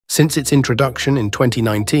Since its introduction in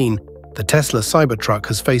 2019, the Tesla Cybertruck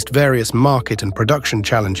has faced various market and production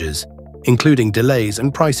challenges, including delays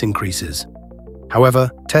and price increases.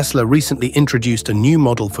 However, Tesla recently introduced a new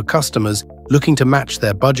model for customers looking to match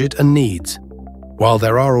their budget and needs. While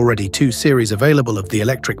there are already two series available of the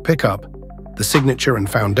electric pickup, the Signature and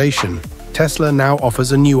Foundation, Tesla now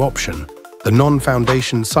offers a new option, the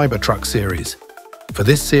non-Foundation Cybertruck series. For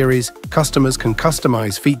this series, customers can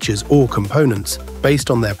customize features or components based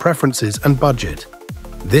on their preferences and budget.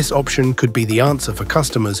 This option could be the answer for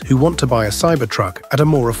customers who want to buy a Cybertruck at a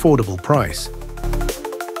more affordable price.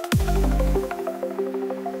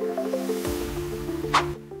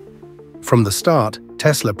 From the start,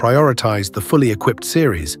 Tesla prioritized the fully equipped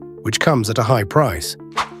series, which comes at a high price.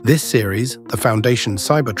 This series, the Foundation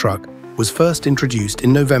Cybertruck, was first introduced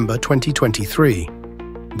in November 2023.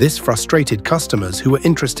 This frustrated customers who were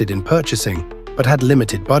interested in purchasing but had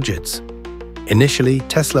limited budgets. Initially,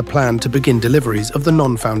 Tesla planned to begin deliveries of the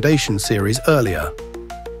non-Foundation series earlier.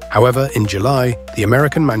 However, in July, the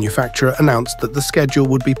American manufacturer announced that the schedule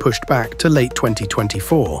would be pushed back to late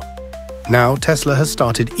 2024. Now, Tesla has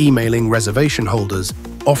started emailing reservation holders,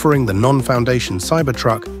 offering the non-Foundation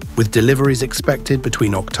Cybertruck with deliveries expected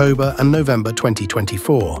between October and November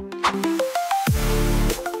 2024.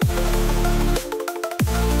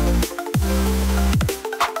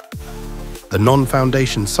 The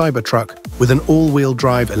non-Foundation Cybertruck with an all-wheel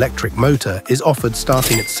drive electric motor is offered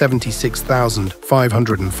starting at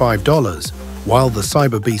 $76,505, while the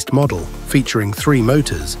Cyber Beast model, featuring 3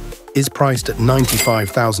 motors, is priced at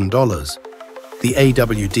 $95,000. The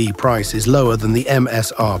AWD price is lower than the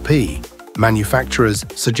MSRP, manufacturer's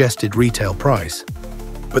suggested retail price.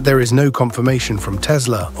 But there is no confirmation from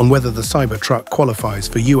Tesla on whether the Cybertruck qualifies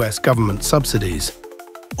for US government subsidies.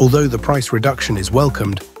 Although the price reduction is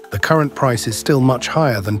welcomed, the current price is still much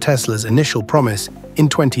higher than Tesla's initial promise in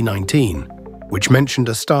 2019, which mentioned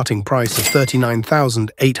a starting price of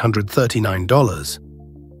 $39,839.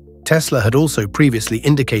 Tesla had also previously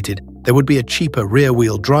indicated there would be a cheaper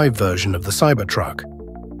rear-wheel drive version of the Cybertruck.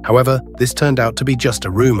 However, this turned out to be just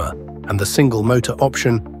a rumor, and the single-motor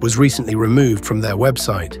option was recently removed from their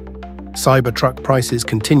website. Cybertruck prices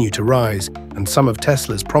continue to rise, and some of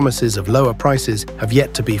Tesla's promises of lower prices have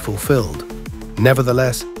yet to be fulfilled.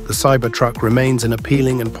 Nevertheless, the Cybertruck remains an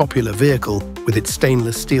appealing and popular vehicle with its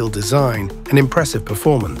stainless steel design and impressive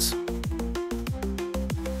performance.